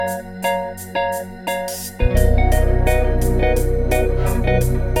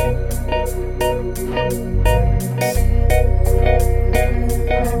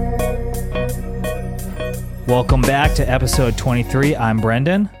Welcome back to episode 23. I'm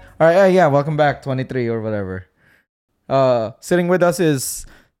Brendan. All right, yeah, welcome back, 23 or whatever. Sitting with us is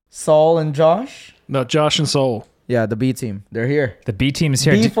Saul and Josh. No, Josh and Soul. Yeah, the B team. They're here. The B team is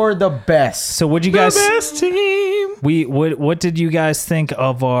here. B for the best. So what'd you guys... The best team! What did you guys think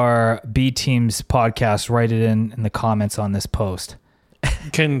of our B team's podcast? Write it in the comments on this post.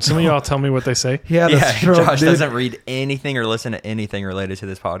 Can some of y'all tell me what they say? Yeah, Josh doesn't read anything or listen to anything related to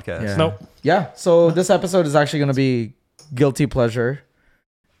this podcast. Yeah. Nope. Yeah, so this episode is actually going to be guilty pleasure.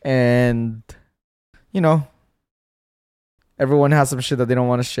 And, you know, everyone has some shit that they don't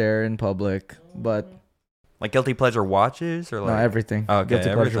want to share in public, but... Like guilty pleasure watches or like... No, everything. Okay,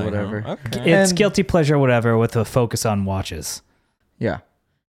 guilty pleasure, everything, whatever. huh? Okay. It's And- guilty pleasure, whatever, with a focus on watches. Yeah.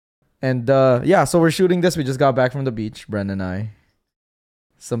 And, yeah, so we're shooting this. We just got back from the beach, Brendan and I.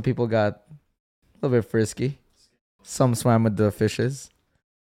 Some people got a little bit frisky. Some swam with the fishes.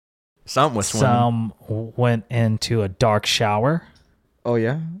 Some was swimming. Some went into a dark shower. Oh,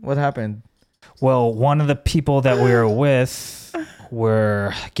 yeah? What happened? Well, one of the people that we were with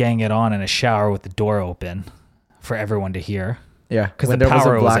were getting it on in a shower with the door open for everyone to hear. Yeah, 'Cause when the there was a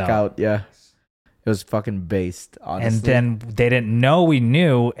power was out. blackout. Yeah. It was fucking based, honestly. And then they didn't know we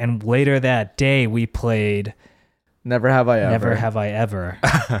knew. And later that day, we played Never Have I Ever. Never Have I Ever.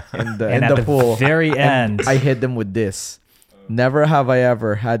 In And the at the pool. very end, I hit them with this. Never have I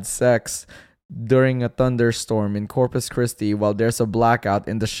ever had sex during a thunderstorm in Corpus Christi while there's a blackout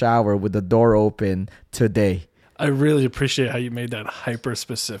in the shower with the door open today. I really appreciate how you made that hyper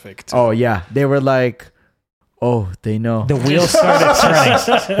specific. Oh, yeah. They were like, oh, they know. the wheels started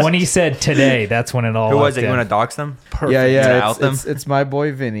turning. When he said today, that's when it all Who was locked it? You in. want to dox them? Perfect. Yeah, yeah. To out them? It's my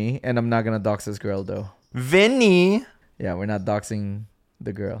boy Vinny, and I'm not going to dox this girl, though. Vinny. Yeah, we're not doxing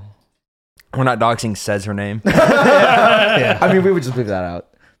the girl. We're not doxing, says her name. Yeah. I mean, we would just leave that out.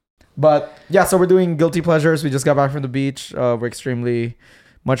 But yeah, so we're doing guilty pleasures. We just got back from the beach. We're extremely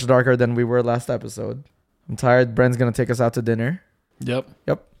much darker than we were last episode. I'm tired. Bren's going to take us out to dinner. Yep.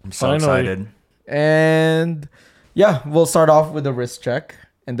 I'm so Finally. excited. And yeah, we'll start off with a wrist check.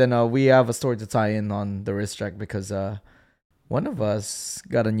 And then we have a story to tie in on the wrist check because one of us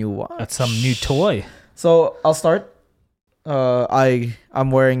got a new watch. That's some new toy. So I'll start.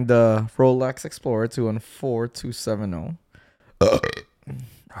 I'm wearing the Rolex Explorer 214-270.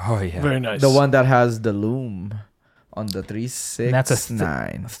 Oh, yeah. Very nice. The one that has the loom on the And that's a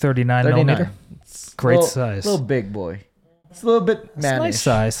 369. 39 millimeter. It's Great little, size. Little big boy. It's a little bit It's a mannish nice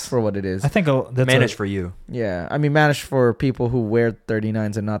size. for what it is. I think that's Managed for you. Yeah, I mean mannish for people who wear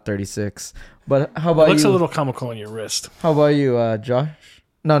 39s and not 36. But how It about looks you? a little comical on your wrist. How about you, Josh?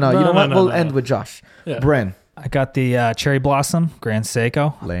 No, No, you know no, what? no, We'll no. end with Josh. Yeah. Bren. I got the Cherry Blossom Grand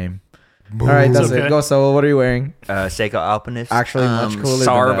Seiko. Lame. All right, that's Okay. it. Go, so what are you wearing? Seiko Alpinist. Actually, much cooler than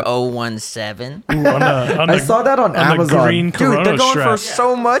Sarv that. 017. Ooh, on I the, saw that on the Amazon. green Dude, Corona they're going strap. for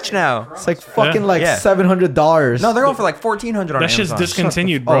so much now. It's like fucking like Yeah. $700. No, they're going for like $1,400 on That shit's Amazon.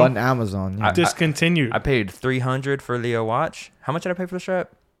 discontinued, Oh, bro. on Amazon. Yeah. Discontinued. I paid $300 for the watch. How much did I pay for the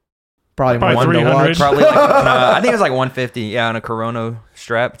strap? Probably Probably more than the 300. watch. Probably like, I think it was like $150. Yeah, on a Corona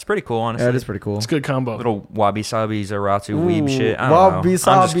strap. It's pretty cool, honestly. Yeah, it is pretty cool. It's a good combo. Little wabi sabi Zaratsu Ooh, weeb shit. I don't know. Wabi I'm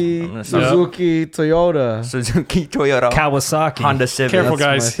Sabi, gonna Suzuki, Toyota. Suzuki, Toyota, Kawasaki. Honda Civic. Careful,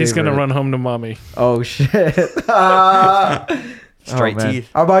 That's guys. my He's going to favorite. run home to mommy. Oh shit! Straight man. teeth.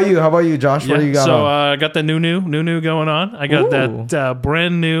 How about you, Josh? What do you got? So on? I got the new going on. I got Ooh. that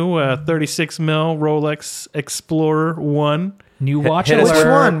brand new 36 mil Rolex Explorer 1. New watch hit us alert. Which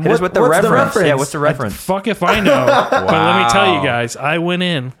one? Hit us with the What's reference. the reference? Yeah, what's the reference? Fuck if I know. But let me tell you Wow. guys, I went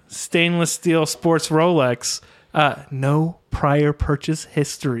in stainless steel sports Rolex. No prior purchase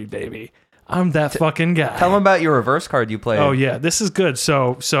history, baby. I'm that fucking guy. Tell them about your reverse card you played. Oh yeah, this is good.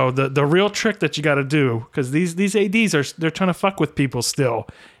 So the real trick that you got to do, because these ads they're trying to fuck with people still,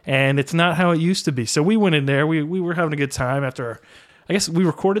 and it's not how it used to be. So we went in there. We were having a good time after. I guess we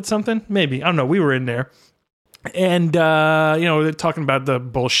recorded something. Maybe I don't know. We were in there, and they're talking about the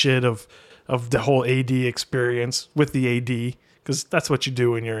bullshit of the whole AD experience with the AD, because that's what you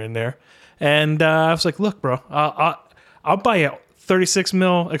do when you're in there. And I was like, look, bro, I'll buy a 36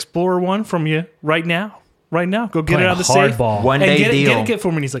 mil Explorer 1 from you right now. Right now, go get it out of the safe. Hardball. One And day deal. get it for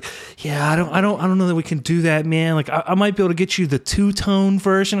me. And he's like, yeah, I don't know that we can do that, man. Like, I might be able to get you the 2-tone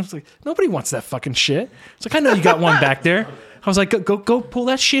version. I was like, nobody wants that fucking shit. It's like, I know you got one back there. I was like, go pull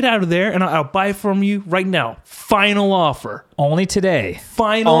that shit out of there, and I'll buy it from you right now. Final offer. Only today.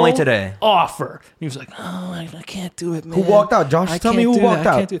 Final Only today. offer. He was like, "Oh, I can't do it, man." Who walked out? Josh, I tell me can't who do that. walked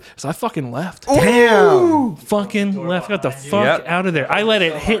I out. can't do it. So I fucking left. Damn. Fucking left. Got the fuck Yep. out of there. I let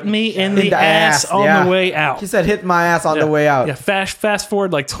it hit me in the, the ass, ass, on yeah. the way out. He said, "Hit my ass on the way out." Yeah, fast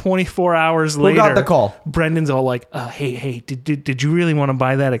forward like 24 hours Who later. got the call? Brendan's all like, hey, did you really want to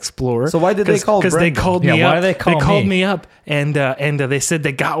buy that Explorer? So why did they call Because they Brendan? called Yeah, me why up. did they call called me? me up and they said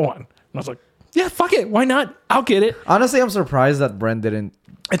they got one. And I was like, yeah, fuck it. Why not? I'll get it. Honestly, I'm surprised that Brent didn't.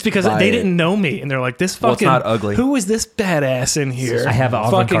 It's because Buy they it. didn't know me, and they're like, "This Well, it's fucking not ugly. Who is this badass in here? I have an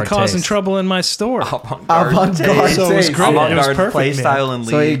fucking avant-garde causing taste. trouble in my store." Avant-garde So it was taste. great. It was Avant-garde perfect, play man. style and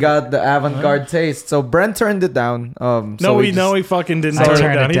lead. So he got the avant-garde taste. So Brent turned it down. No, he fucking didn't I turn it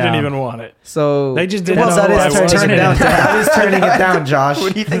turned down. it He didn't down. even want it. So They just didn't well, know that who I is was. turning it down. That is turning it down, Josh.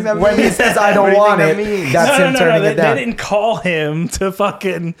 What do you think that When means? he says I don't What do you want think it, that means? that's him turning They it down. didn't call him to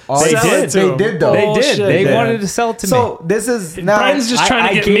fucking Oh, they sell did. it to They him. did, though. They Bullshit, did. They man. wanted to sell it to me. So this is now. Brian's just trying I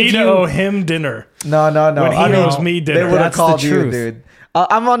to get me gave to you- owe him dinner. No. when he I mean, owes me dinner. They would have That's the called you, truth. dude.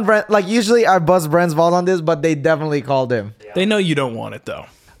 I'm on Brent. Like usually, I buzz Brent's balls on this, but they definitely called him. They know you don't want it though.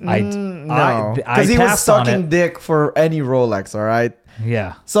 No, I because he was passed on sucking it. dick for any Rolex. All right.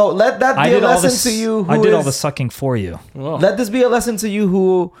 Yeah. So let that I be a did all lesson this. to you. I who did all is- the sucking for you. Well, Let this be a lesson to you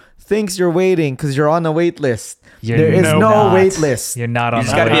who thinks you're waiting because you're on a wait list. You're There is no not. wait list. You're not on You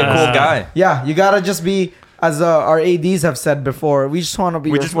just the got to be a wait cool list. guy. Yeah, you gotta just be, as our ads have said before. We just want to be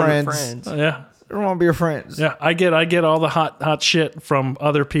We your just want to be friends. friends. yeah, We want to be your friends. yeah. I get all the hot shit from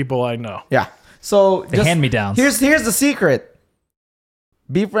other people I know. Yeah. So The hand-me-downs. Here's the secret.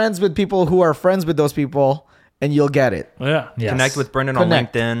 Be friends with people who are friends with those people, and you'll get it. Yeah. Yes. Connect with Brendan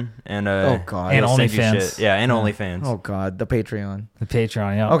Connect. on LinkedIn and Oh, God. And he'll send you OnlyFans. shit. Yeah, and OnlyFans. Oh God, the Patreon. the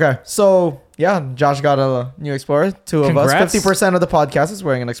Patreon. Yeah. Okay, so yeah, Josh got a new Explorer. Two of us. Congrats. 50% of the podcast is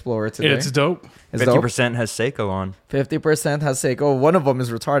wearing an Explorer today. It's dope. It's dope. 50% has Seiko on. 50% has Seiko. One of them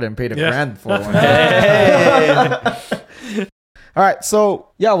is retarded and paid a Yeah. grand for one. All right, so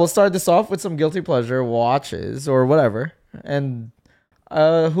yeah, we'll start this off with some guilty pleasure watches or whatever. And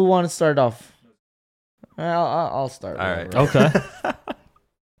who wants to start off? I'll start. All right. whatever. Okay.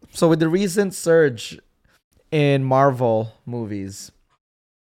 So with the recent surge in Marvel movies,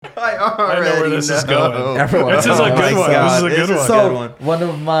 I I know where this is going. Everyone- This is a Oh good my one. God. This is a good one. so one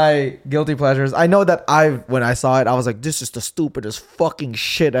of my guilty pleasures, I know that when I saw it, I was like, this is the stupidest fucking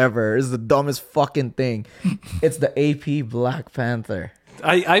shit ever. It's the dumbest fucking thing. It's the AP Black Panther.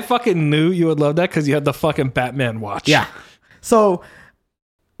 I fucking knew you would love that because you had the fucking Batman watch. Yeah. So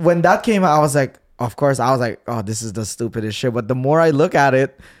when that came out, I was like, of course, I was like, oh, this is the stupidest shit. But the more I look at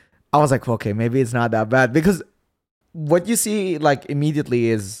it, I was like, okay, maybe it's not that bad. Because what you see like immediately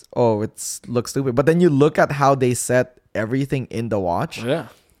is, oh, it looks stupid. But then you look at how they set everything in the watch. Yeah.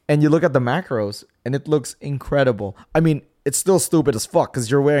 And you look at the macros and it looks incredible. I mean, it's still stupid as fuck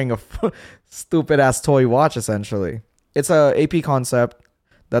because you're wearing a stupid ass toy watch essentially. It's a AP concept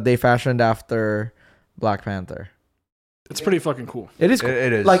that they fashioned after Black Panther. It's pretty fucking cool. It is cool.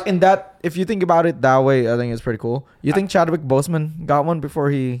 It is. Like in that, if you think about it that way, I think it's pretty cool. You think Chadwick Boseman got one before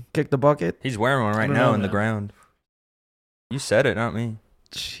he kicked the bucket? He's wearing one right don't now know, in the man. ground. You said it, not me.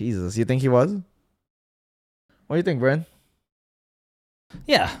 Jesus, you think he was? What do you think, Brent?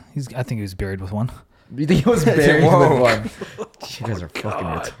 Yeah. I think he was buried with one. You think he was buried Whoa. with one? You guys are fucking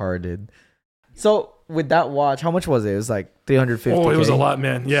retarded. So with that watch, how much was it? It was like 350. Oh, it was a lot,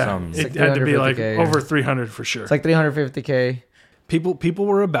 man. Yeah. Some- It It's like had to be like 350K. over 300 for sure. It's like 350K. People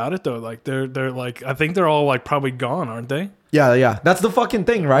were about it though. Like they're like I think they're all like probably gone, aren't they? Yeah. That's the fucking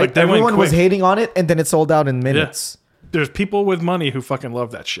thing, right? Like, they went Everyone was quick. hating on it, and then it sold out in minutes. There's people with money who fucking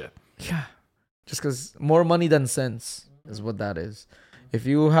love that shit. Yeah. Just because more money than sense is what that is. If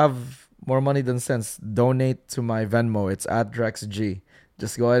you have more money than sense, donate to my Venmo. It's at DrexG.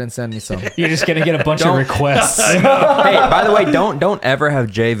 Just go ahead and send me some. You're just gonna get a bunch of Don't- requests. Hey, by the way, don't ever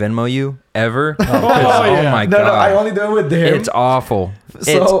have Jay Venmo you ever. Oh, yeah. my No, god, I only do it with him. it's awful. It's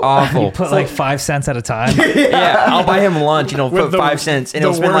So- awful. Put like 5 cents at a time. Yeah, I'll buy him lunch. With Put the- 5 cents, and the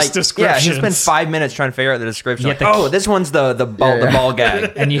he'll spend worst like he'll spend descriptions. 5 minutes trying to figure out the description. You Like, have to- oh, this one's the ball Yeah. the ball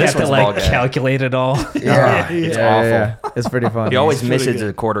gag, And you This have to one's ball like gag. calculate it all. yeah, It's awful. Yeah. It's pretty fun. He always It's pretty misses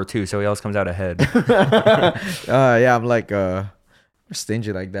good. a quarter too, so he always comes out ahead. Yeah, I'm like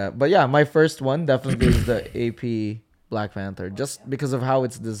stingy like that. But yeah, my first one definitely is the AP Black Panther, just because of how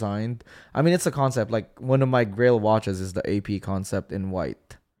it's designed. I mean, it's a concept. Like one of my Grail watches is the AP concept in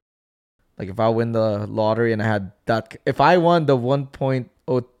white. Like if I win the lottery and I had that, if I won the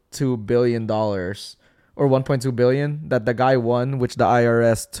 1.02 billion dollars or 1.2 billion that the guy won, which the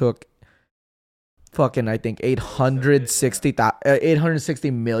IRS took fucking I think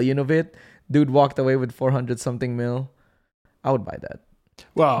 860 million of it. Dude walked away with 400 something mil. I would buy that.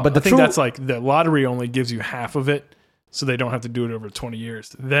 Well, But I the think true- that's like the lottery only gives you half of it, so they don't have to do it over 20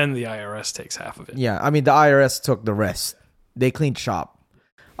 years. Then the IRS takes half of it. Yeah, I mean the IRS took the rest. They cleaned shop.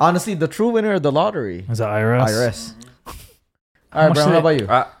 Honestly, the true winner of the lottery, Is it IRS? IRS. All right, much Brown, did how they-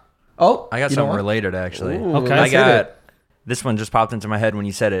 about you? Oh, I got you know something what? related actually. Ooh, Okay. I let's hit got it. this one just popped into my head when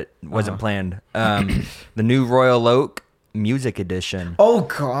you said it wasn't Uh-huh. planned. The new Royal Oak Music Edition. Oh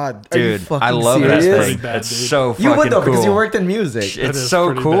God, are you Dude, fucking I love serious? that Pretty thing. bad, it's dude. so fucking You would though cool. because you worked in music. That It's is so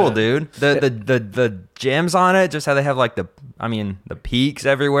pretty cool, bad. dude. The jams on it, just how they have like the peaks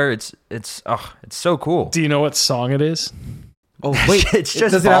everywhere. It's so cool. Do you know what song it is? Oh wait, It's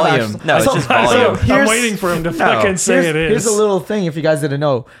just does it have volume. actual- No, it's So- just so volume. I'm here's- waiting for him to fucking say here's, it is. Here's a little thing if you guys didn't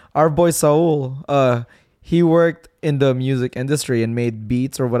know. Our boy Saul, he worked in the music industry and made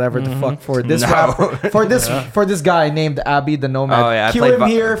beats or whatever the fuck for this No. rapper, for this guy named Abby the Nomad. Oh, yeah, I Cue played him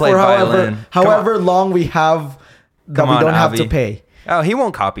here played for violin. however long we have that Come we on, don't have to Abby. pay. Oh, he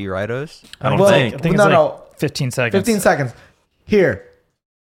won't copyright us. I don't Well, think. I think No, it's no. like 15 seconds. 15 seconds. Here.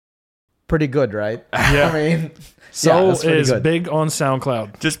 Pretty good, right? Yeah. I mean, Soul that's pretty is good. big on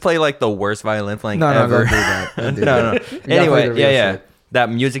SoundCloud. Just play like the worst violin playing No, ever. don't do that. Don't do no. that. You gotta Anyway, play the real yeah. shit. That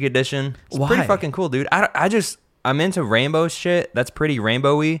music edition. It's Why? pretty fucking cool, dude. I'm into rainbow shit. That's pretty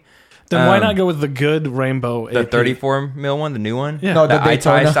rainbowy. Then why not go with the good rainbow? The AP? 34 mil one, the new one? Yeah. No, The the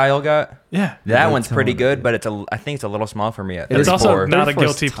Daytona. iTie style got? Yeah. That one's Daytona. pretty good, but I think it's a little small for me at It is It's also 34. not a 34 's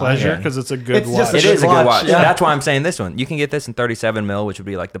guilty tight. pleasure because it's a good It's just watch. It good is a good watch, watch. yeah. That's why I'm saying this one. You can get this in 37 mil, which would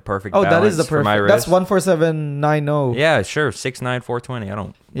be like the perfect Oh, that is the balance for my perfect. wrist. That's 14790. Yeah, sure. 6'9", 420. I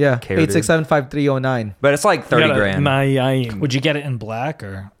don't. Yeah, care, dude. 8675309. But it's like 30 grand. Would you get it in black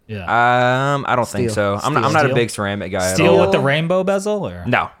or yeah? I don't think Steel. so. I'm not a Steel? big ceramic guy Steel at all. with the rainbow bezel or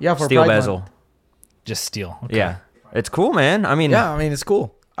No. Yeah, for steel Pride bezel. Month. just steel? Okay. Yeah. It's cool, man. I mean, Yeah, I mean it's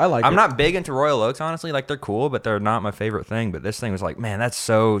cool. I like I'm it. not big into Royal Oaks, honestly. Like, they're cool, but they're not my favorite thing. But this thing was like, man, that's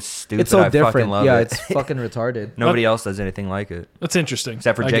so stupid. It's so I fucking different. love Yeah, it. it's fucking retarded. Nobody else does anything like it. That's interesting.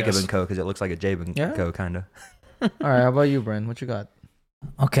 Except for I Jacob guess. & Co. because it looks like a Jacob Yeah. & Co. kind of. All right, how about you, Bren? What you got?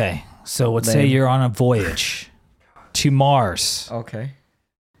 Okay, so let's say Lame. you're on a voyage to Mars. Okay.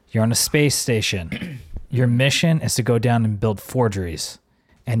 You're on a space station. Your mission is to go down and build forgeries.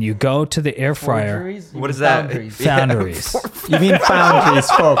 And you go to the air fryer. Forgeries? You What mean is that? Foundries. Foundries. You mean foundries,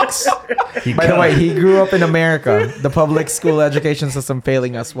 folks. You By the go- way, he grew up in America. The public school education system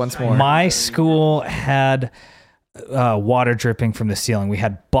failing us once more. My school had water dripping from the ceiling. We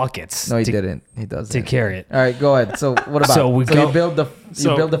had buckets No, he to, didn't. He to doesn't. carry it. All right, go ahead. So what about? So we go- you build the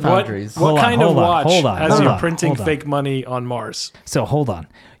So build the what- foundries. What, Hold on, kind of hold on, watch hold on, has hold you on, printing hold on. fake money on Mars? So hold on.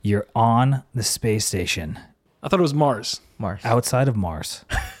 You're on the space station I thought it was Mars. Mars. outside of Mars.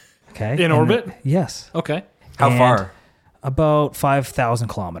 Okay. In And- orbit? Yes. Okay. How And far? About 5,000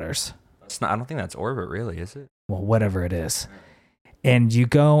 kilometers. It's not, I don't think that's orbit, really, is it? Well, whatever it is. And you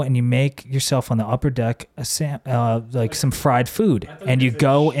go and you make yourself on the upper deck like some fried food. And you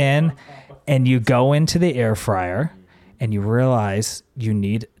go in and you go into the air fryer and you realize you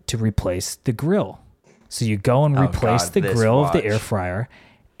need to replace the grill. So you go and Oh, replace God, the this grill of the watch. air fryer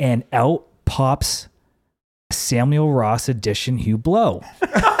and out pops Samuel Ross edition Hugh Blow.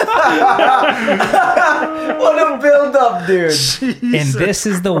 What a build up, dude. And this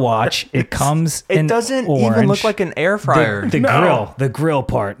is the watch. It comes It in doesn't orange. even look like an air fryer. The grill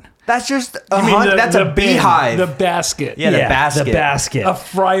part. That's just You mean that's a bin, beehive. the basket. Yeah, the basket. The basket. A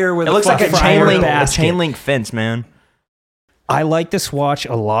fryer with It looks like a fucking chain fryer link, basket. chain link fence, man. I like this watch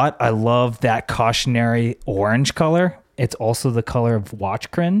a lot. I love that cautionary orange color. It's also the color of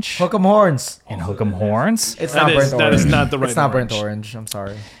watch cringe Hook 'em horns. and hook 'em horns. It's That not is- burnt that orange. is not the right It's not burnt orange. orange. I'm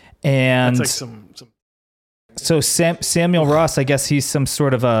sorry. And That's like some so Samuel Ross, I guess he's some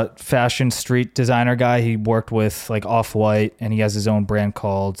sort of a fashion street designer guy. He worked with like Off-White and he has his own brand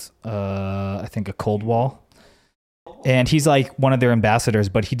called, I think a Cold Wall. And he's like one of their ambassadors,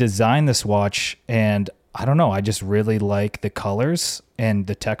 but he designed this watch and I don't know. I just really like the colors and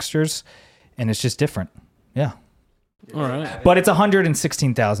the textures and it's just different. Yeah. all right. But it's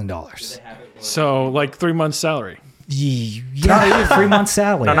 $116,000. So like 3 months salary. Yeah, 3 months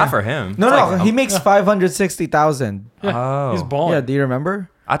salary. No, not for him. No, It's no, like, he makes 560,000. Oh. He's balling. Yeah, do you remember?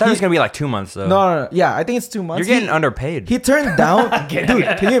 I thought it was gonna be like 2 months though. No. Yeah, I think it's 2 months. You're getting underpaid. He turned down, dude.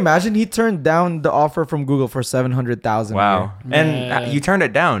 Can you imagine? He turned down the offer from Google for 700,000. Wow. And Man. you turned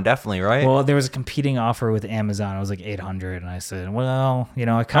it down, definitely, right? Well, there was a competing offer with Amazon. It was like 800, and I said, "Well, you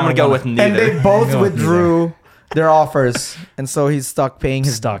know, I I'm kind gonna of go with And neither. they both Go with withdrew their offers, and so he's stuck paying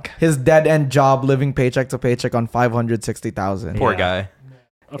his Stuck. his dead end job, living paycheck to paycheck on 560,000. Poor Yeah. guy.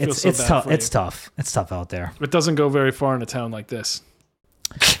 I feel It's so it's bad tough. for It's you. tough. It's tough out there. It doesn't go very far in a town like this.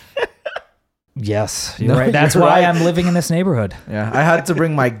 Yes, you're No, right. That's you're why right. I'm living in this neighborhood. Yeah, I had to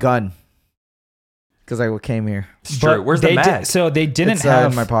bring my gun because I came here. It's true. Where's the they mag? so they didn't It's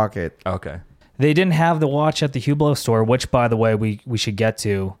have in my pocket. Okay. they didn't have the watch at the Hublot store, which, by the way, we should get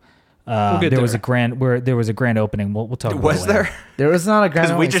to. We'll get there was there. there was a grand opening. We'll talk about Was it later. there? There was not a grand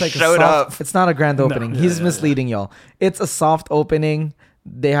 'Cause we opening. just It's like a showed soft- up. It's not a grand opening. yeah, He's yeah, misleading y'all. It's a soft opening.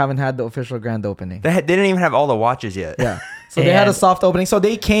 They haven't had the official grand opening. They didn't even have all the watches yet. Yeah. So they had a And- soft opening. So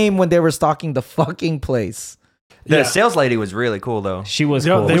they came when they were stocking the fucking place. The Yeah. sales lady was really cool though. She was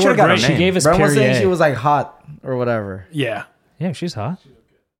Yeah, cool. they We were should've got her great. name. She gave us Brent was saying Perrier. she was like hot or whatever. Yeah. Yeah, she's hot.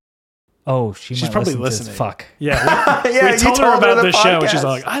 Oh, she's probably listening. listening. Fuck. Yeah. Yeah, We told her about the show, and she's podcast.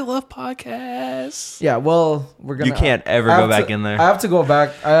 like, I love podcasts. Yeah, well, we're gonna. You can't ever I go have back to- in there. I have to go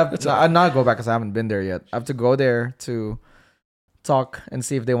back. I'm not go back because I haven't been there yet. I have to go there to talk and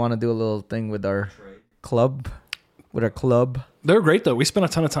see if they want to do a little thing with our club. With our club. They're great, though. We spent a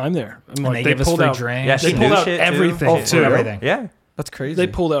ton of time there. And, And like, they gave us pulled free out, drinks. Yeah, They she pulled knew out shit, too. everything, Oh, too. everything. Yeah. That's crazy. They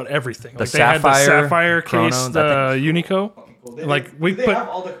pulled out everything. The Like, they had the sapphire, sapphire case, chronos, the I Unico. Like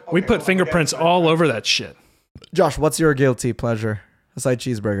we put fingerprints all over that shit. Josh, what's your guilty pleasure aside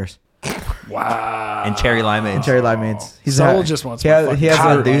cheeseburgers Wow. And cherry limeade. and cherry limeades? Soul just wants he my has, fucking he has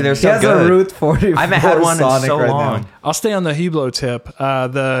God, a, dude, they're he so has good. a Route 44 I haven't had one in Sonic so right long. now. I'll stay on the Hublot tip.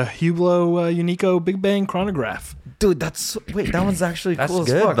 The Hublot Unico Big Bang chronograph. Dude, wait, that one's actually That's cool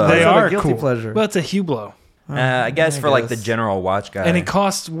good, as fuck. though. That's They not a are guilty cool. pleasure. But it's a Hublot. I guess for like the guess. general watch guy. And it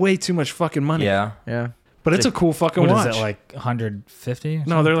costs way too much fucking money. Yeah. Yeah, But it's a cool fucking What watch. is it, like 150?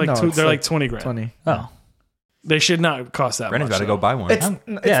 No, they're like No, it's they're like like 20 grand. 20. Oh. They should not cost that Brennan's much. got to go buy one. It's, Yeah,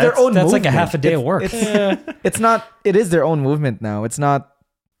 it's their own that's movement. like a half a day of work. It's not. It is their own movement now. It's not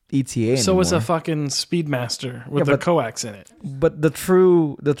ETA So it's a anymore. fucking Speedmaster with Yeah, the but- coax in it. But the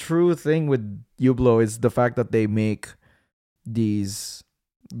true thing with Hublot is the fact that they make these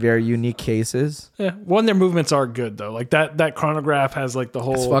very unique cases. Yeah, one their movements are good though. Like that chronograph has like the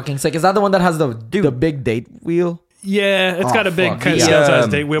whole. It's fucking sick. Is that the one that has the big date wheel? Yeah, it's Oh, got a big fuck. kind of The, scale size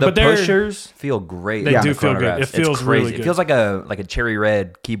date wheel, the but they're pushers feel great. They on do the feel good. chronographs. It feels it's crazy. really good. It feels like a cherry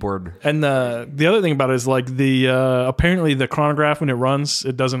red keyboard. and the other thing about it is like the apparently the chronograph when it runs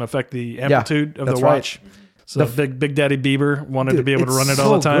it doesn't affect the amplitude of the that's right. watch. So Big Daddy Bieber wanted to be able to run it it's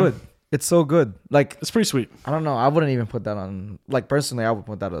all the so time. Good. It's so good. Like It's pretty sweet. I don't know. I wouldn't even put that on. Like personally, I would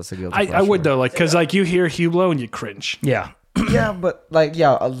put that as a guilty I pleasure. would though, like because like you hear Hublot and you cringe. Yeah. Yeah, but like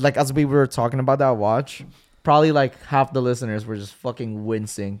as we were talking about that watch, probably like half the listeners were just fucking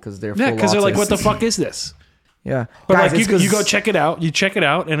wincing because they're Yeah, because they're like, autists. "What the fuck is this?" Yeah, But Guys, like it's you 'cause- go check it out. You check it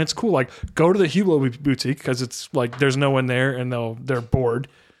out, and it's cool. Like go to the Hublot boutique because it's like there's no one there, and they're bored,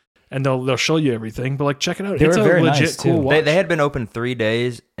 and they'll show you everything. But like check it out. They It's were a very legit nice, cool too. watch. They had been open 3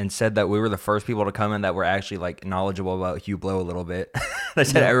 days and said that we were the first people to come in that were actually like knowledgeable about Hublot a little bit. They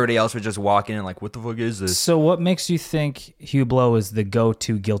said everybody else was just walking in like, what the fuck is this? So what makes you think Hublot is the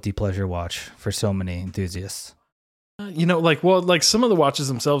go-to guilty pleasure watch for so many enthusiasts? You know, like some of the watches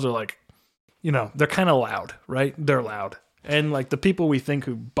themselves are like, you know, they're kind of loud, right? They're loud, and like the people we think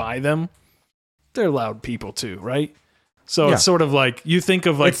who buy them, they're loud people too, right? So Yeah. it's sort of like you think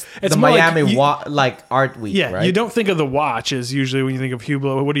of like it's the more like Miami you- like art week. Yeah, right? you don't think of the watch as usually when you think of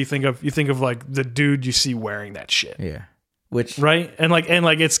Hublot. What do you think of? You think of like the dude you see wearing that shit, Yeah, which right? And like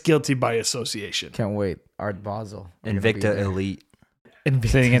it's guilty by association. can't wait. Art Basel, We're gonna be Invicta there. Elite.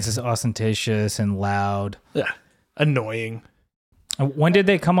 Saying it's ostentatious and loud. Yeah, annoying. When did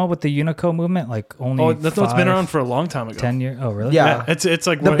they come up with the Unico movement? Like only Oh, that's been around for a long time ago. 10 years. Oh, really? Yeah. It's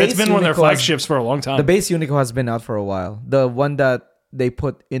like The it's base been one of their Unico has- flagships for a long time. The base Unico has been out for a while. The one that they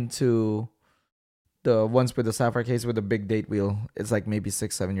put into the ones with the sapphire case with the big date wheel, it's like maybe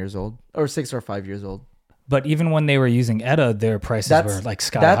 6-7 years old, or 6 or 5 years old. But even when they were using ETA, their prices were like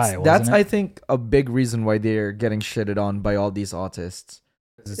sky high, wasn't That's it? I think a big reason why they're getting shitted on by all these autists.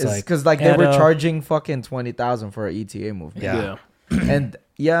 It's It's because like they were ETA. charging fucking 20,000 for an ETA movement. Yeah. And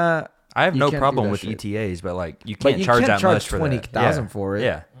yeah, I have You no can't do problem that with shit. ETAs, but like you but can't you charge can't that charge much for 20,000 that. for it.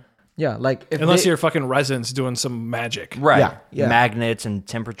 Yeah. Yeah, like if Unless they- you're fucking residents doing some magic. Right. Yeah, yeah. Magnets and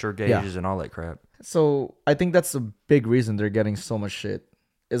temperature gauges and all that crap. So I think that's a big reason they're getting so much shit.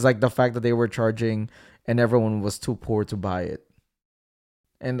 Is like the fact that they were charging and everyone was too poor to buy it.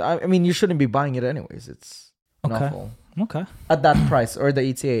 And I mean, you shouldn't be buying it anyways. It's Okay. awful Okay. at that price or the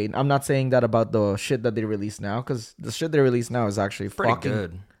ETA. I'm not saying that about the shit that they release now because the shit they release now is actually Pretty fucking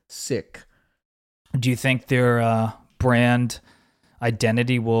good. sick. Do you think their brand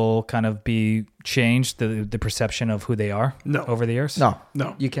identity will kind of be changed, the perception of who they are No. over the years? No,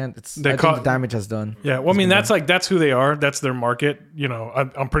 No. you can't. It's They I call- think the damage has done. Yeah, well, I mean, that's who they are. That's their market. You know,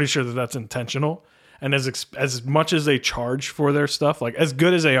 I'm pretty sure that's intentional. And as much as they charge for their stuff, like as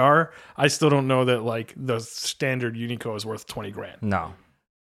good as they are, I still don't know that like the standard Unico is worth 20 grand. No.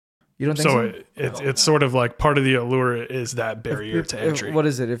 You don't think so? It's sort of like part of the allure is that barrier to entry. What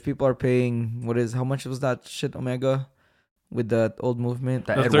is it? If people are paying, how much was that shit Omega with that old movement?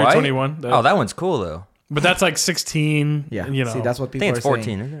 That The Ed 321. White? Oh, that one's cool though. But that's like 16. Yeah. You know. See, that's what I people think are it's 14,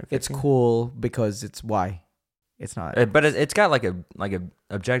 saying. isn't it? It's 15? cool because it's why. It's not. But it's got like a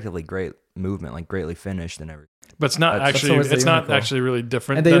objectively great movement, like greatly finished and everything. But it's not That's actually. always the It's not Unico. actually really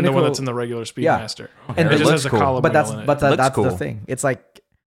different And the than the one Unico- that's in the regular Yeah. Speedmaster. And it it just looks has a cool. column but that's in it. but Looks that's cool. the thing. It's like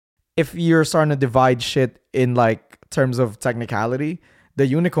if you're starting to divide shit in like terms of technicality, the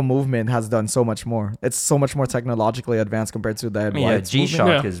Unico movement has done so much more. It's so much more technologically advanced compared to the I Ed mean, yeah, White's movement.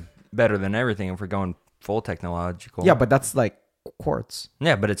 G-Shock Yeah. is better than everything if we're going full technological. Yeah, but that's like quartz.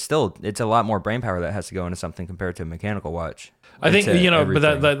 Yeah, but it's a lot more brain power that has to go into something compared to a mechanical watch. I think Into but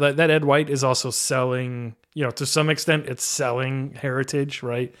everything. that Ed White is also selling. To some extent, it's selling heritage,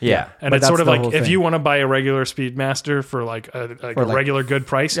 right? Yeah. And But it's sort that's of the like whole if thing. you want to buy a regular Speedmaster for like a regular good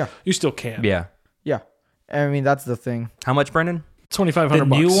price, Yeah. you still can. Yeah. Yeah, I mean that's the thing. How much, Brendan? The $2,500.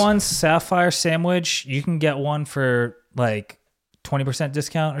 new one, Sapphire Sandwich, you can get one for like 20%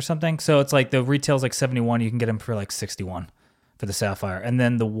 discount or something. So it's like the retail's like 71, you can get them for like 61 for the Sapphire. And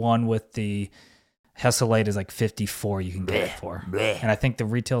then the one with the Hesselite is like 54 you can get it for. And I think the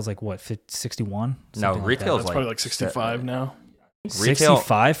retail's like what, 61? No, Something like retail's That's like probably like 65 now. that. retail.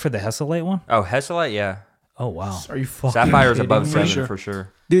 65 for the Hesselite one? Oh, Hesselite, yeah. Oh, wow. Are you fucking Sapphire's kidding above me? 7 Sure. for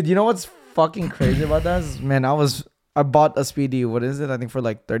sure. Dude, you know what's fucking crazy about that? Man, I bought a Speedy. What is it? I think for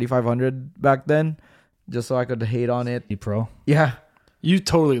like 3,500 back then, just so I could hate on it. E Pro. Yeah, You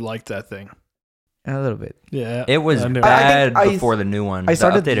totally liked that thing. a little bit. Yeah. It was I knew. bad I think before the new one. I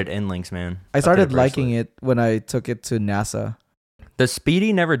started- the updated end links, man. I started Updated liking bracelet. it when I took it to NASA. The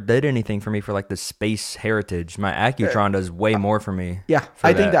Speedy never did anything for me for like the space heritage. My Accutron does way more for me. Yeah, for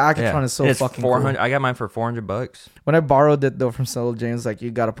I think the that. Accutron Yeah. is so It's fucking 400. cool. I got mine for $400 When I borrowed it though from Settle James, like you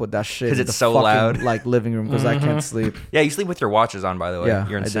gotta put that shit 'Cause in it's the so fucking, loud. like living room because I can't sleep. Yeah, you sleep with your watches on, by the way. Yeah,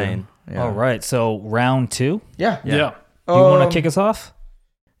 You're I do. insane. Yeah. All right. So round 2. Yeah. Yeah. You want Um, to kick us off?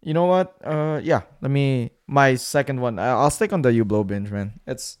 You know what? Yeah. My second one. I'll stick on the Hublot binge, man.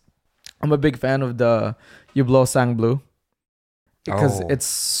 I'm a big fan of the Hublot Sang Blue because Oh. it's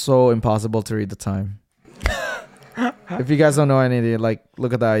so impossible to read the time. If you guys don't know anything, like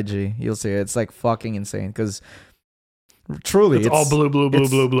look at the IG, you'll see it. It's like fucking insane because truly, It's all blue, blue, blue, it's-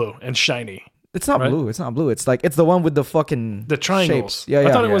 blue, blue, and shiny. It's not right? blue. It's not blue. It's like it's the one with the fucking The triangles. shapes. Yeah,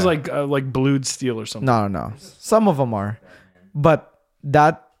 I thought it was Yeah. like blued steel or something. No. Some of them are, but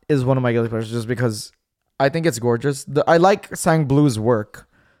that is one of my guilty pleasures just because I think it's gorgeous. I like Sang Blue's work,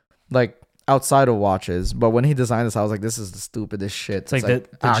 like outside of watches. But when he designed this, I was like, this is the stupidest shit. It's like the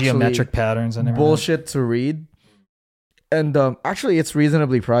actually geometric patterns and everything. bullshit to read. And actually, it's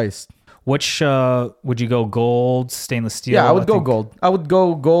reasonably priced. Which would you go gold, stainless steel? Yeah, I would go think- gold. I would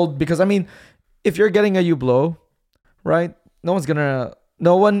go gold because I mean, if you're getting a Hublot, right?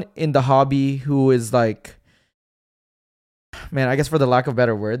 No one in the hobby who is like, man, I guess for the lack of a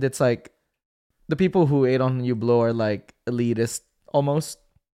better word, it's like the people who ate on Hublot are like elitist almost.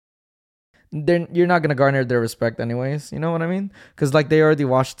 You're not gonna garner their respect anyways. You know what I mean? Because like they already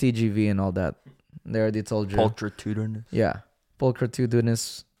watched TGV and all that. They already told you. Pulchritudinous. Yeah,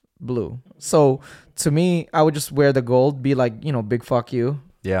 pulchritudinous blue. So to me, I would just wear the gold, be like, big fuck you.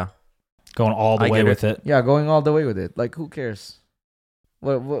 Yeah. Going all the I way get it. with it. Yeah, going all the way with it. Like, who cares?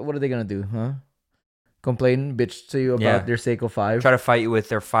 What are they gonna do, huh? Complain, bitch to you about Yeah. their Seiko 5? Try to fight you with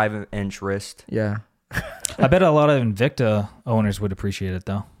their 5-inch wrist. Yeah, I bet a lot of Invicta owners would appreciate it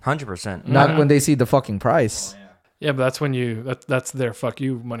though. 100%. not when they see the fucking price. Yeah, but that's when that's their fuck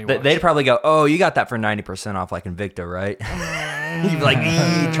you money. watch. They'd probably go, oh, you got that for 90% off like Invicta, right? You'd be like,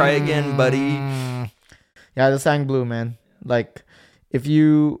 try again, buddy. Yeah, the Sang Blue, man. Like, if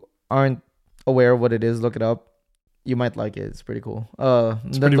you aren't aware of what it is, look it up. You might like it. It's pretty cool. Then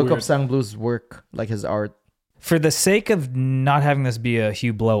pretty look up weird. Sang Blue's work, like his art. For the sake of not having this be a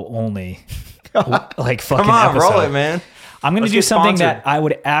Hublot only, like fucking Come on, episode, roll it, man. I'm gonna Let's do get something sponsored. that I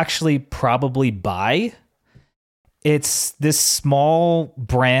would actually probably buy. It's this small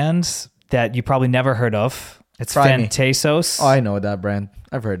brand that you probably never heard of. It's Try me. Fantasos. Oh, I know that brand.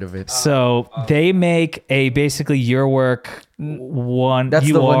 I've heard of it. So they make a basically your work one That's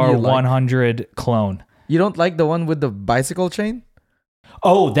the one you like. 100 clone. You don't like the one with the bicycle chain?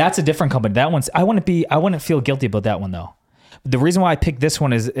 Oh, that's a different company. That one's I wouldn't feel guilty about that one though. The reason why I picked this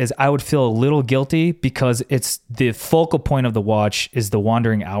one is I would feel a little guilty because it's the focal point of the watch is the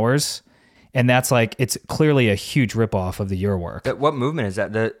wandering hours. And that's like, it's clearly a huge ripoff of the Your Work. What movement is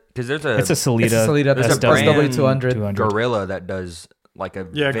that? Because there's It's a Salida. It's a Salida. there's a SW200. 200. Gorilla that does like a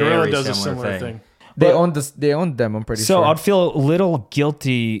Yeah, very Gorilla does a similar similar thing. They own this. They own them. I'm pretty So sure. I'd feel a little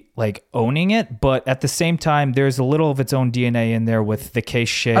guilty like owning it, but at the same time, there's a little of its own DNA in there with the case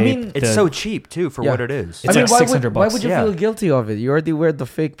shape. I mean, It's so cheap too for Yeah. what it is. It's like why $600 would, why would you Yeah. feel guilty of it? You already wear the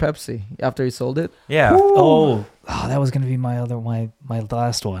fake Pepsi after you sold it. Yeah. Oh, that was gonna be my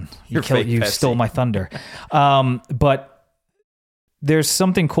last one. Your fake You Pepsi. stole my thunder. But there's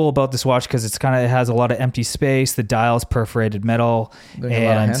something cool about this watch because it has a lot of empty space. The dial's perforated metal, Doing a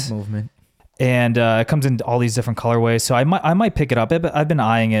lot of and hand movement. it comes in all these different colorways. So I might pick it up. I've been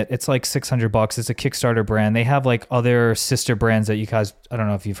eyeing it. It's like $600. It's a Kickstarter brand. They have like other sister brands that you guys, I don't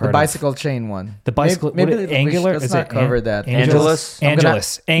know if you've heard The of. bicycle chain one. The bicycle, Maybe what, Angular? Let's Is not it cover that. Angelus?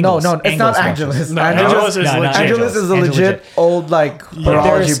 Angelus. No, Angelus. no, it's not Angelus watches. Angelus. No, Angelus is No, not legit. Angelus is a Angelus legit old like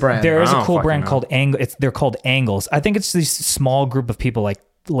horology brand. There is I a don't cool fucking brand know. called They're called Angles. I think it's this small group of people, like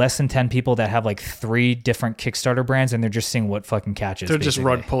less than 10 people, that have like 3 different Kickstarter brands, and they're just seeing what fucking catches. They're just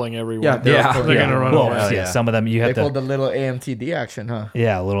basically. rug pulling everywhere. Yeah, they're Yeah. pulling- They're gonna run Well, away. yeah, yeah. some of them you They have pulled to. the little AMTD action, huh?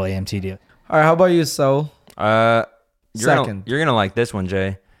 Yeah, a little AMTD. All right, how about you, So? You're Second. You're gonna like this one,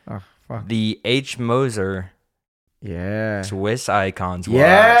 Jay. Oh, fuck. The H. Moser Yeah. Swiss Icons watch.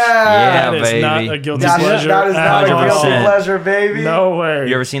 Yeah. Yeah, That is baby. not a guilty That is pleasure. not a 100%. guilty pleasure, baby. No way.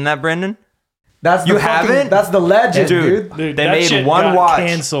 You ever seen that, Brendan? That's You the fucking- haven't? That's the legend, dude. Dude, They that made shit one got watch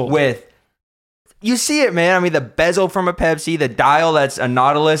canceled. with. You see it, man. I mean, the bezel from a Pepsi, the dial that's a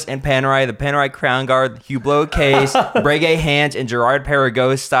Nautilus and Panerai, the Panerai crown guard, the Hublot case, Breguet hands, and Gerard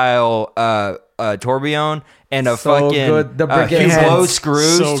Perregaux style tourbillon, and a So fucking good. The Breguet Hublot hands.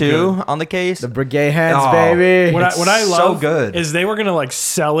 screws So too good. on the case. The Breguet hands, Oh. baby. What It's I so love good. is they were gonna like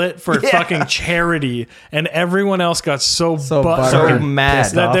sell it for Yeah. fucking charity, and everyone else got so So butthurt so butthurt. mad.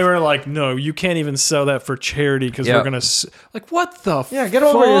 that they were like, "No, you can't even sell that for charity because Yep. we're gonna like what the Yeah, get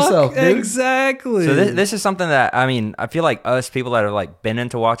over fuck? yourself, dude. Exactly. So this is something that I mean I feel like us people that have like been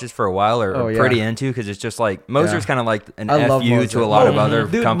into watches for a while are Oh, yeah. pretty into because it's just like Moser's Yeah. kind of like an I love FU Moser. to a lot of other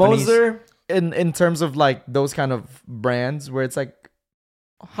Dude, companies. Moser, in terms of like those kind of brands where it's like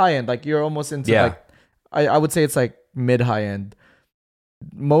high end, like you're almost into Yeah. like I would say it's like mid high end.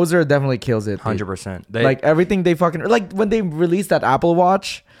 Moser definitely kills it. dude. 100%. Like everything they fucking like when they released that Apple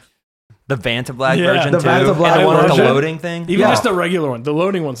Watch. The Vanta Black Yeah. version The too, Vanta Black and the one with the version. loading thing. Even Yeah. just the regular one. The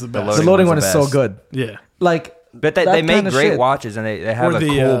loading one's the best. loading The loading one's one the is so best. good. Yeah. Like But that they make kinda great shit. watches and they have Or a the,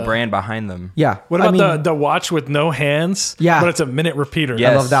 cool brand behind them. yeah. What I about mean, the watch with no hands? Yeah. But it's a minute repeater.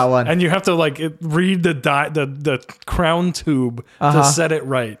 Yeah. I love that one. And you have to like read the crown tube Uh-huh. to set it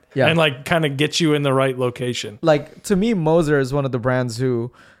right. Yeah. And like kind of get you in the right location. like to me, Moser is one of the brands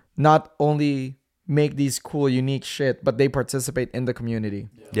who not only make these cool, unique shit, but they participate in the community.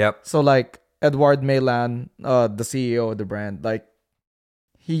 Yep. So like Edward Maylan, the CEO of the brand, like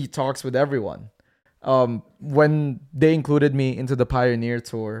he talks with everyone. When they included me into the Pioneer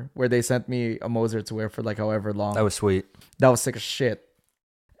tour, where they sent me a Moser to wear for like however long, That was sweet. that was sick as shit.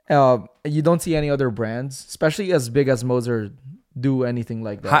 You don't see any other brands, especially as big as Moser, do anything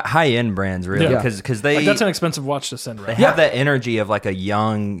like that. High end brands, really, Yeah. because they Like that's an expensive watch to send, they right? have that energy of like a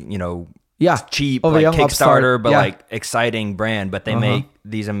young, Yeah, cheap Of a like young Kickstarter, upstart, but yeah. like exciting brand. But they make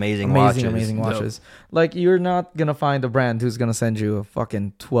these amazing amazing watches. watches. Like you're not gonna find a brand who's gonna send you a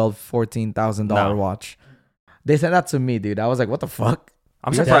fucking $14,000 No. watch. They sent that to me, dude. I was like, what the fuck?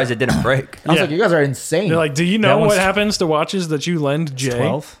 I'm surprised it didn't break. I was Yeah. like, you guys are insane. They're like, do you That know what one's- happens to watches that you lend Jay?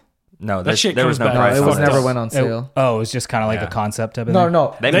 12? No, That shit there was comes no back. no, price. it was on never this. went on sale. Oh, it was just kind of like Yeah. a concept of it. No,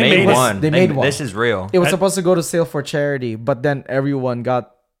 no. They They made made one. They made one. This is real. It was And- supposed to go to sale for charity, but then everyone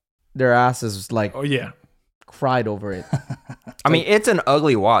got their asses like Oh yeah. cried over it. I mean, it's an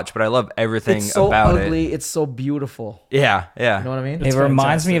ugly watch, but I love everything It's so about ugly. it. It's so beautiful. Yeah, yeah. You know what I mean? It It's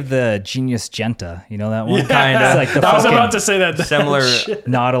reminds me fantastic. of the Genius Genta. You know that one? Kinda. It's like the I was fucking about to say that. Similar- shit.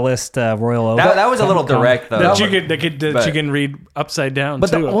 Nautilus Royal Oak. That was a little direct though. That But- you can read upside down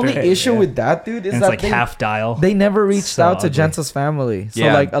But too. the only apparently. issue with that, dude, is and it's that like half dial. they never reached So out to ugly. Genta's family. So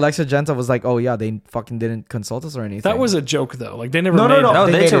Yeah. like Alexa Genta was like, oh yeah, they fucking didn't consult us or anything. That was a joke though. Like they never no, made no, no. it. No,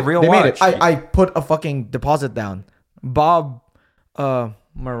 They that's made a it. real They made it. watch. I put a fucking deposit down. Bob,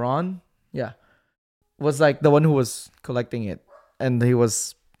 Maron, yeah, was like the one who was collecting it, and he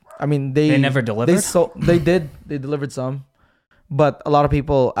was. I mean, They never delivered? They did. They delivered some, but a lot of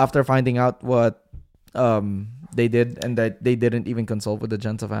people after finding out what they did and that they didn't even consult with the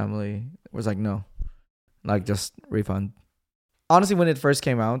Genta family was like no, like just refund. Honestly, when it first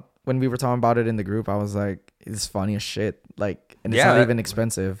came out, when we were talking about it in the group, I was like, it's funny as shit. Like, and it's Yeah, not that- even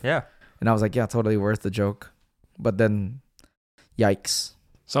expensive. Yeah. And I was like, yeah, totally worth the joke. But then, yikes.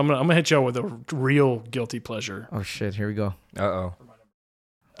 So I'm gonna hit y'all with a real guilty pleasure. Oh shit, here we go. Uh-oh.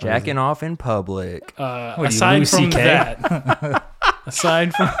 Jacking off in public. Aside from that,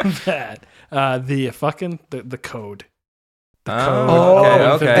 the code.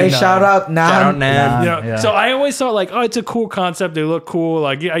 Okay. Hey, shout out Nan. Shout out Nan. You know, So I always thought like, oh, it's a cool concept. They look cool.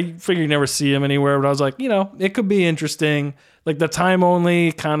 Like I figure you never see them anywhere, but I was like, you know, it could be interesting. Like the time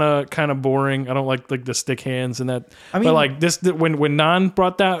only, kind of boring. I don't like the stick hands and that. I mean, but like this, when Nan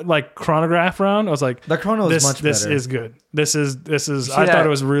brought that like chronograph around, I was like, the chrono is much this better. is good. This is. I thought it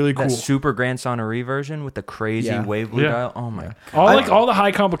was really cool. That super Grand Sonnery version with the crazy wave blue dial. Oh my god. All the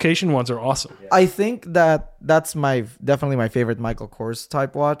high complication ones are awesome. I think that's definitely my favorite Michael Kors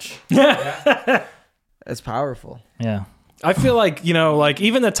type watch. It's powerful. Yeah. I feel like, you know, like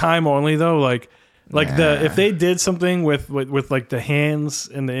even the time only though, like if they did something with like the hands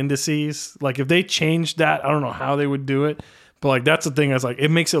and the indices, like if they changed that, I don't know how they would do it, but like that's the thing. I was like, it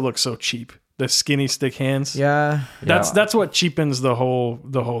makes it look so cheap. The skinny stick hands. Yeah. That's what cheapens the whole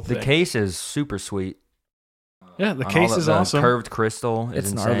thing. The case is super sweet. Yeah, the case is the awesome. Curved crystal is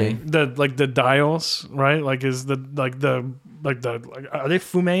It's gnarly. insane. The dials, right? Like are they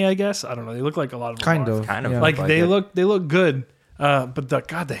fume? I guess I don't know. They look like a lot of them Kind are. of. Kind of yeah. Like they it. look good. But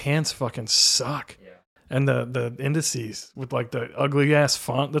the hands fucking suck. Yeah. And the indices with like the ugly ass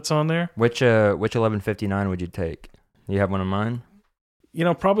font that's on there. Which 1159 would you take? You have one of mine? You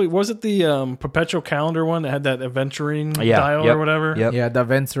know, probably was it the perpetual calendar one that had that aventurine dial yep, or whatever? Yep. Yeah, the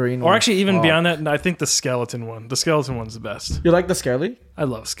Venturine. Or actually even beyond that, I think the skeleton one. The skeleton one's the best. You like the Skelly? I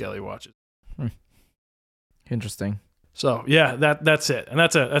love Skelly watches. Interesting. So yeah, that's it, and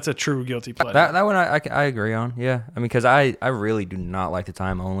that's a true guilty pleasure. That one I agree on. Yeah, I mean, because I really do not like the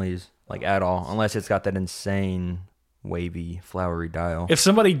time onlys like at all, unless it's got that insane wavy flowery dial. If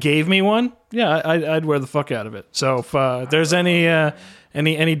somebody gave me one, yeah, I'd wear the fuck out of it. So if there's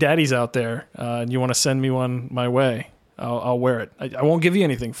any daddies out there and you want to send me one my way, I'll wear it. I won't give you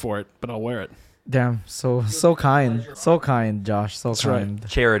anything for it, but I'll wear it. Damn, so kind, Josh, so That's right. kind.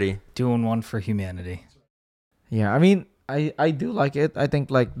 Charity. Doing one for humanity. Yeah, I mean, I do like it. I think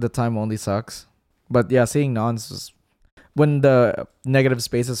like the time only sucks, but yeah, seeing nons when the negative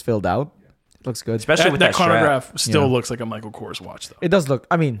space is filled out, it looks good. Especially with that that strap. chronograph still Yeah. looks like a Michael Kors watch though, It does look.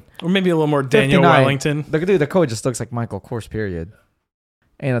 I mean, or maybe a little more Daniel 59, Wellington. The code just looks like Michael Kors. Period.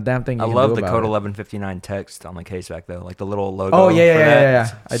 Ain't a damn thing. I You can love do the about code it. 1159 text on the case back though, like the little logo. Oh, yeah, for yeah, that.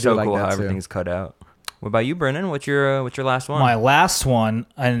 yeah. I It's do so like cool that how too. everything's cut out. What about you, Brennan? What's your last one? My last one,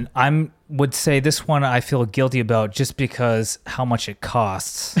 and would say this one I feel guilty about just because how much it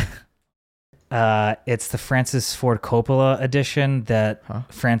costs. It's the Francis Ford Coppola edition that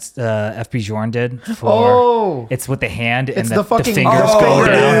FB Jordan did for. Oh, It's with the hand and it's the the fucking fingers oh, go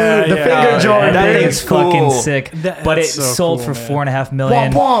dude, down. the finger Jordan. That That thing's is cool. fucking sick. But it That's so sold cool, for man. $4.5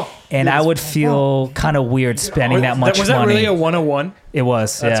 million. Womp, womp. And I would feel kind of weird spending that much Was that money. really a 101? It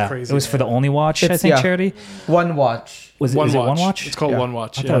was, That's yeah. crazy, It was for the man. Only Watch, I It's- think, yeah. charity. One watch. Was it One Watch? It's called Yeah. One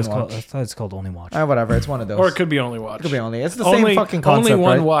Watch. I thought, Yeah. it was One called, Watch. I thought it's called Only Watch. Whatever. It's one of those. Or it could be Only Watch. It could be only. It's the Only- same fucking concept, Only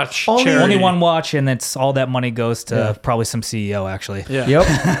one right? watch. Only- charity. Only one watch, and it's all that money goes to Yeah. probably some CEO, actually. Yeah.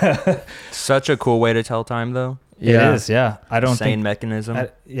 Yep. Such a cool way to tell time though. Yeah. It is, yeah. I don't Insane think... mechanism.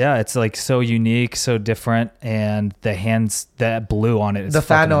 yeah, it's like so unique, so different, and the hands, that blue on it is The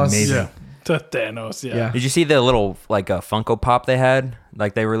fucking Thanos. amazing. Yeah. To Thanos. Yeah. Yeah. Did you see the little like Funko Pop they had?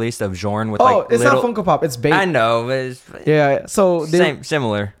 Like they released of Jorn with Oh, like it's little. not Funko Pop. It's bait. I know, but it's Yeah. So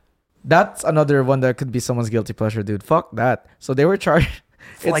similar. that's another one that could be someone's guilty pleasure, dude. Fuck that. So they were charged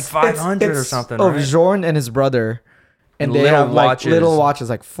Like 500 or something, Of right? Jorn and his brother, and they Little have like watches. little watches,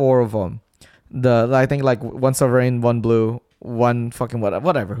 like 4 of them. I think like one sovereign, one blue, one fucking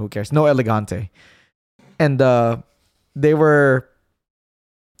whatever. Who cares? No Elegante, and they were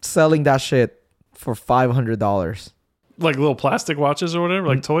selling that shit for $500. Like little plastic watches or whatever,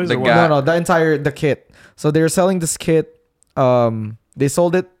 like toys The or what? guy- No, the kit. So they were selling this kit. They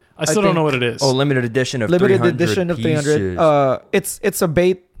sold it. I still don't know what it is. Oh, limited edition of Limited 300 edition of 300. pieces. It's a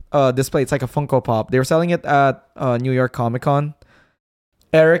bait display. It's like a Funko Pop. They were selling it at New York Comic Con.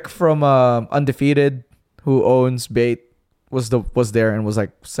 Eric from Undefeated, who owns Bait, was there and was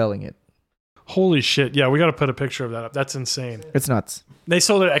like selling it. Holy shit. Yeah, we got to put a picture of that up. That's insane. It's nuts. They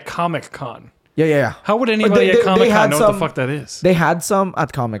sold it at Comic Con. Yeah. How would anybody they at Comic had Con know what some- the fuck that is? They had some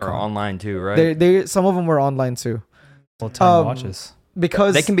at Comic or Con. online too, right? They some of them were online too. Full-time watches.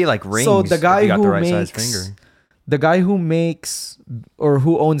 Because They can be like rings. So the guy if you got who the right size makes finger. the guy who makes or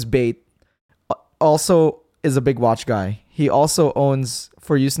who owns Bait also is a big watch guy. He also owns,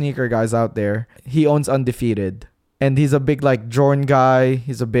 for you sneaker guys out there, he owns Undefeated. And he's a big like Jordan guy.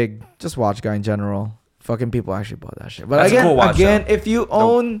 He's a big just watch guy in general. fucking people actually bought that shit. But That's a again, cool watch, again, though. if you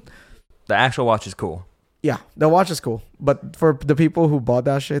own, The actual watch is cool. yeah, the watch is cool. But for the people who bought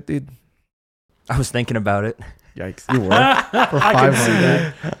that shit, dude, I was thinking about it. yikes, you were for I can see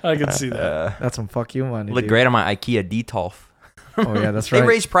 500. that. I can see that. That's some fuck you money. Look dude. great on my IKEA Detolf. Oh yeah, that's They right.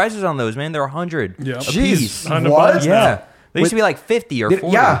 raised prices on those, man. They're 100 Yeah. a Jeez, piece. what? Yeah. They used to be like 50 or Did-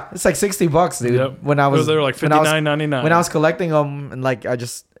 40. yeah, it's like $60, dude. Yep. When I was They were like when I was- $59.99. when I was collecting them, and like I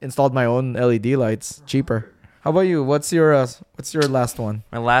just installed my own LED lights, cheaper. How about you? What's your last one?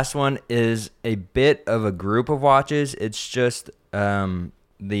 My last one is a bit of a group of watches. It's just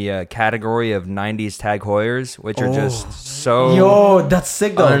the category of 90s Tag Heuers, which are just so Yo, that's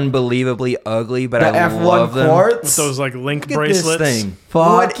sick though. unbelievably ugly, but The I F1 love them. quartz. with those like link Look at bracelets. this thing. Fuck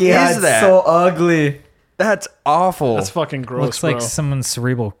What yeah, is it's that? so ugly. That's awful. That's fucking gross, Looks bro. like someone's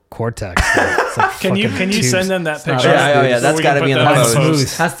cerebral cortex. It's like Can you fucking send tubes. them that It's not picture? us, dude. Yeah, So that's we gotta can be put in that the on post.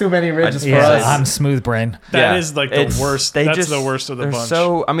 post. Has too many ridges for Yeah, us. I'm smooth brain. That is like the It's- worst. they That's just- the worst of the they're bunch.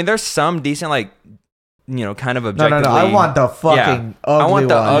 So, I mean, there's some decent, like, kind of no, objectively. no. I want the fucking ugly I want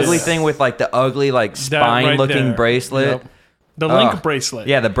the ones. ugly thing with like the ugly, like That right spine-looking there. bracelet. Yep. The link Ugh. bracelet.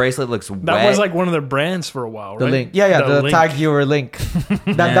 Yeah, the bracelet looks wet. That was like one of their brands for a while, right? The link. Yeah, the link. Tag Heuer link.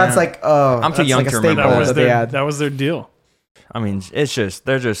 That's like I'm too that's young like a to remember staple That was that they their. had. That was their deal. I mean, it's just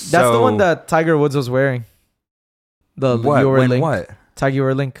they're just. That's so, the one that Tiger Woods was wearing. The what? Heuer When link. what? Tag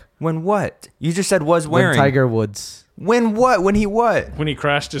Heuer link. When what? You just said was wearing. When Tiger Woods. When what? When he what? When he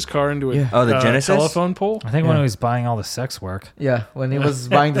crashed his car into a Yeah. Oh, the Genesis? telephone pole. I think when Yeah. he was buying all the sex work, Yeah, when he was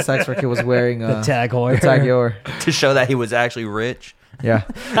buying the sex work, he was wearing the Tag the Heuer. Tag Heuer. To show that he was actually rich. Yeah.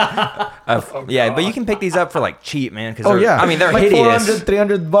 Yeah, but you can pick these up for like cheap, man. Cause Oh they're- yeah. I mean, they're like hideous. $400,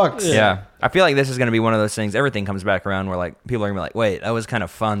 $300. Yeah. I feel like this is gonna be one of those things. Everything comes back around where like people are gonna be like, "Wait, that was kind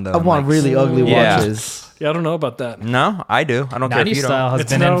of fun though." I want like, really ugly Yeah. watches. Yeah, I don't know about that. No, I do. I don't care if 90s you style don't. has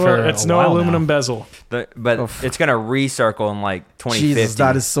It's been no, in for it's a no while aluminum now. bezel. But Oof. it's gonna recircle in like 2050. Jesus,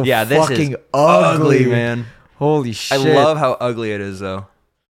 that is so yeah, this fucking is ugly, man. Holy shit. I love how ugly it is though.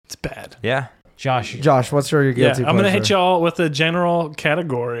 It's bad. Yeah. Josh, what's your Yeah, guilty I'm gonna hit pleasure? y'all with a general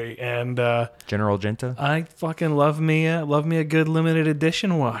category, and General Genta. I fucking love me a good limited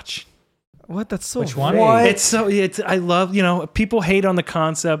edition watch. What? That's so Which one? vague. It's so I love people hate on the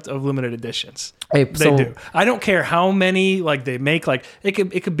concept of limited editions. Hey, They so do. I don't care how many like they make. Like it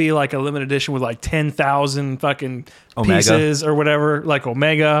could be like a limited edition with like 10,000 fucking Omega. pieces or whatever, like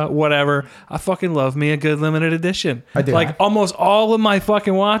Omega, whatever. I fucking love me a good limited edition. I do. Like almost all of my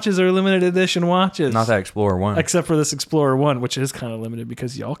fucking watches are limited edition watches. Not that Explorer 1. Except for this Explorer 1, which is kind of limited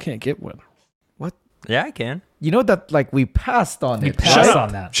because y'all can't get one. Yeah, I can. you know that like we passed on We it. passed Shut up.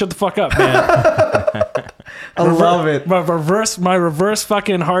 on that. Shut the fuck up, man. I love it. my reverse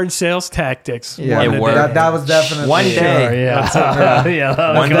fucking hard sales tactics. Yeah, It worked. that was definitely One day. Sure, yeah. yeah. that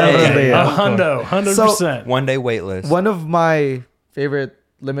was One good. day. A Yeah. hundo, 100%. One day waitlist. One of my favorite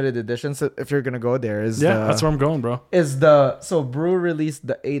limited editions, if you're gonna go there, is Yeah, the, that's where I'm going, bro. is the so Brew released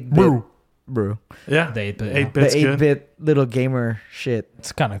the 8-bit Brew. Yeah, The 8-bit, 8-bit's the good. 8-bit little gamer shit.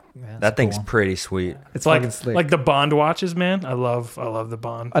 It's kind of That thing's pretty sweet. It's like fucking slick. like the Bond watches, man. I love the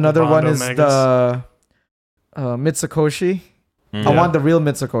Bond. Another the Bond one is Omegas. the Mitsukoshi. Mhm. I want the real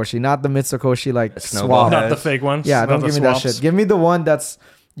Mitsukoshi, not the Mitsukoshi like The snowball swap. head. not the fake ones. Yeah, not don't the give me that swaps. shit. Give me the one that's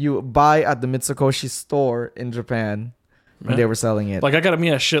you buy at the Mitsukoshi store in Japan when Yeah. they were selling it. Like I got me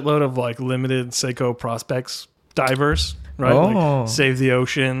a shitload of like limited Seiko Prospects divers, right? Oh. Like Save the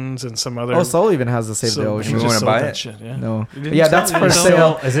Oceans and some other. Oh, Soul even has the Save the so- Ocean. we You just wanna sold buy that it? Shit, yeah. No. You didn't Yeah, sell- that's you for didn't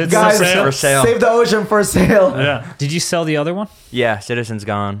sale. Is it Guys, for sale? For sale. Save the Ocean for sale. Yeah. Did you sell the other one? Yeah, Citizen's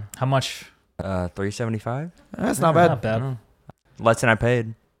gone. How much? $375. That's not bad. Not bad. Less than I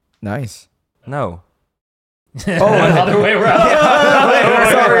paid. Nice. No. Oh, other way around.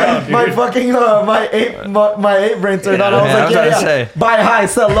 Sorry, my fucking my eight brain turned on. I was Yeah, I like, was yeah, about to yeah. say. Buy high,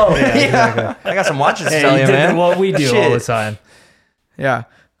 sell low. Yeah. I got some watches to Hey, sell you you, did man. what we do all the Shit. time. Yeah.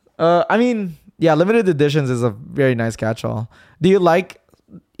 I mean, yeah, limited editions is a very nice catch-all. Do you like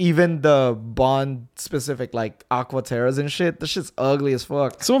even the Bond specific like Aquaterras and shit? This shit's ugly as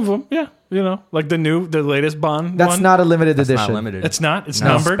fuck. Some of them, yeah. Like the latest Bond That's one. not a limited That's edition. not limited. It's not. It's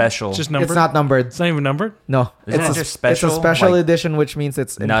No, numbered. special. It's just numbered. It's not numbered. It's not even numbered. No. Isn't it's it a, just special? It's a special Like, edition, which means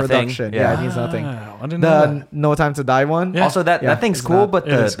it's in nothing? production. Yeah, Yeah. it means nothing. Wow, I didn't know The that. No Time to Die one. Yeah. Also, that Yeah, thing's it's cool, not- but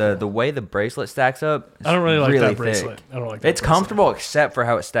it is the way the bracelet stacks up, is I don't really like that thick. bracelet. I don't like that. It's bracelet. comfortable except for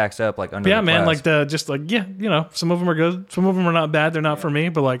how it stacks up, like under. Yeah, the man. clasp. Some of them are good. Some of them are not bad. They're not for me,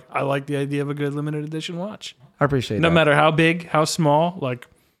 but like I like the idea of a good limited edition watch. I appreciate No that. matter how big, how small, like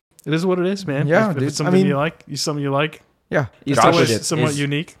it is what it is, man. Yeah, if dude. it's something you like, something you like. Yeah, you Josh stick with is it. somewhat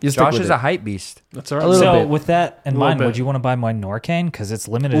unique. You stick Josh with is it. a hype beast. That's all right. A little So bit. with that in A little mind, bit. would you want to buy my Norcane? Because it's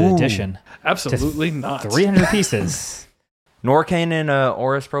limited edition. Absolutely not. 300 pieces. Norcane and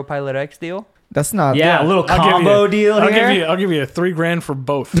Oris Pro Pilot X deal. That's not. Yeah, a little I'll give combo you- deal here. I'll give you $3,000 for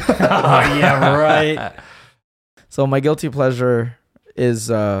both. Oh, yeah, right. So my guilty pleasure is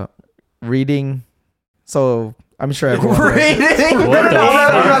reading. So I'm sure everyone. Reading? What the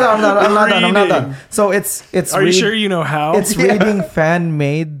I'm not done. Reading. So it's. Are you sure you know how? It's reading fan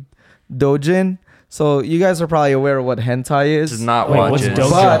made dojin. So you guys are probably aware of what hentai is. Does not Wait, watch what's it. Dojin?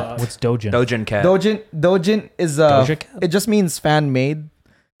 But- What's Dojin? Dojin cat. Dojin is Doja Cat? it just means fan made.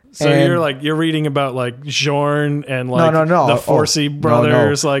 So And- you're reading about like Jorn and like no. the Oh, Forsey no,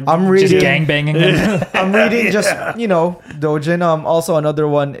 brothers. Like I'm Just reading. gang banging them. I'm reading just dojin. Also another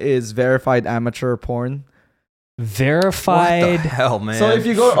one is verified amateur porn. What the Verified. hell, man? So if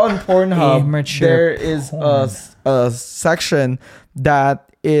you go on Pornhub, Amateur there is a section that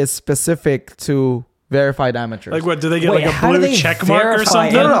is specific to verified amateurs. like what? Do they get Wait, like a how do blue they check mark or verify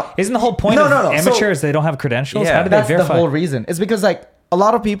something? No. Isn't the whole point No, of no, no. So- amateurs they don't have credentials? Yeah, How do they That's the verify? whole reason. It's because like a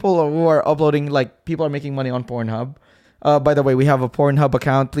lot of people who are uploading, like people are making money on Pornhub. By the way, we have a Pornhub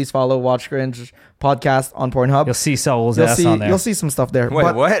account. Please follow Watch Cringe podcast on Pornhub. You'll see Saul's ass on there. You'll see some stuff there. Wait,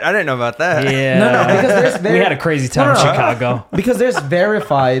 But- what? I didn't know about that. Yeah. No, because there's we had a crazy time in Chicago. because there's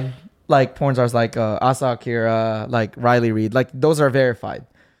verified like porn stars like Asa Akira, like Riley Reid, like those are verified.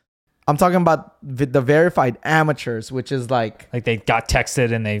 I'm talking about the verified amateurs, which is like Like they got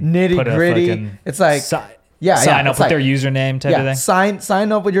texted and they nitty put a gritty. fucking It's like sign sign up with their username type of thing.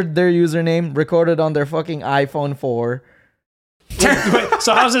 sign up with their username, recorded on their fucking iPhone 4. Wait,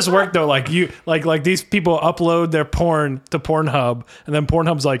 so how's this work though? Like you like these people upload their porn to Pornhub, and then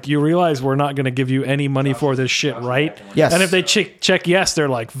Pornhub's like, you realize we're not going to give you any money for this shit, right? Yes. And if they check yes, they're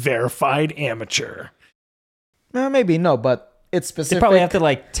like verified amateur. Maybe no, but it's They specific. probably have to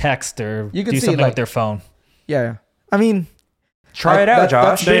like text or You can do see, something like- with their phone. Yeah. I mean, Try it out,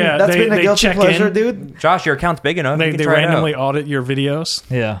 Josh. That's been a They guilty check pleasure, in. dude. Josh, your account's big enough. They you can they try randomly it out. audit your videos.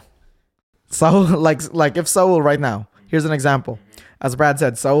 Yeah. Saul, like if Saul right now, here's an example. As Brad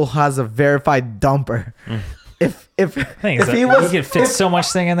said, Saul has a verified dumper. If Thing if is, he you was could fit if, so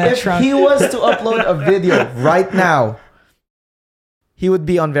much thing in that if trunk. he was to upload a video right now, he would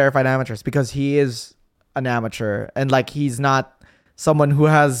be on verified amateurs because he is an amateur and like he's not someone who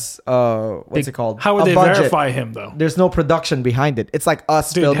has what's it called? How would A they budget. verify him though? There's no production behind it. It's like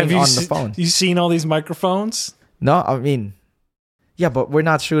us Dude, filming have you on se- the phone. You seen all these microphones? No, I mean, yeah, but we're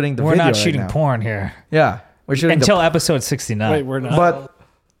not shooting the We're video not right shooting now. porn here Yeah, we're shooting until episode 69. Wait, we're not.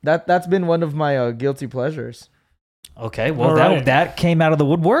 But that's been one of my guilty pleasures. Okay, well All that right. that came out of the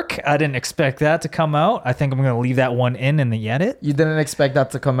woodwork. I didn't expect that to come out. I think I'm gonna leave that one in the edit. You didn't expect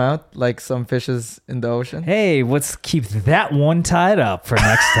that to come out like some fishes in the ocean? Hey, let's keep that one tied up for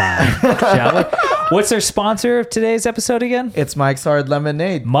next time, shall we? What's our sponsor of today's episode again? It's Mike's Hard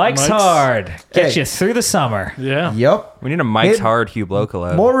Lemonade. Mike's Mike's- Hard. Get Hey. you through the summer. yeah. Yep. We need a Mike's It- Hard Hugh Blow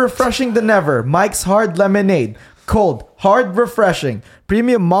collab. More refreshing than ever. Mike's Hard Lemonade. Cold, hard, refreshing.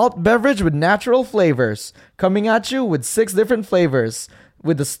 Premium malt beverage with natural flavors. Coming at you with 6 different flavors.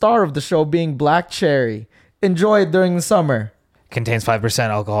 With the star of the show being black cherry. Enjoy it during the summer. Contains 5%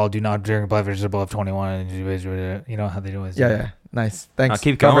 alcohol. Do not drink beverages above 21. You know how they do it. Yeah. Nice. Thanks.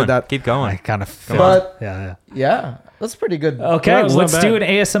 Keep Covered going. that. Keep I going. kind of. But- yeah. Yeah. That's pretty good. Okay, That was not let's do an bad.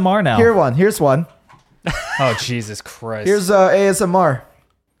 ASMR now. Here's one. Oh Jesus Christ! Here's ASMR.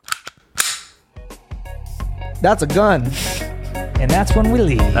 That's a gun. and that's when we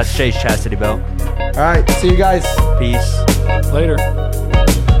leave. That's Chase Chastity Bell. All right. See you guys. Peace. Later.